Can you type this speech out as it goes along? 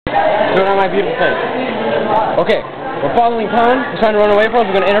Doing on my beautiful face. Okay, we're following Thanh. He's trying to run away from us.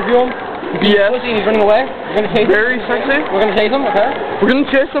 We're going to interview him. Yes. He's running away. We're going to chase him. Very sexy. We're going to chase him, okay? We're going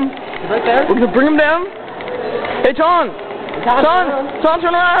to chase him. He's right there. We're going to bring him down. Hey, Thanh. Thanh,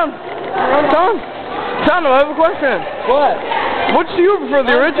 turn around. Thanh, I have a question. What? Which do you prefer,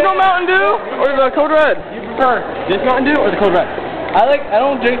 the original Mountain Dew or the Code Red? You prefer this Mountain Dew or the Code Red? I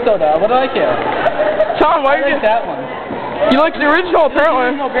don't drink soda. What do I care? Thanh, why I like that one. You like the original,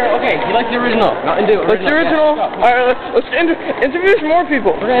 apparently. Okay, you like the original. Mountain Dew. Like the original? Yeah. Alright, let's interview some more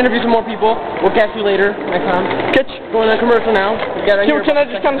people. We're going to interview some more people. We'll catch you later next time. Catch. Going on commercial now. Can I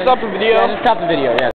just kind of stop the video? Yeah, just stop the video, yeah.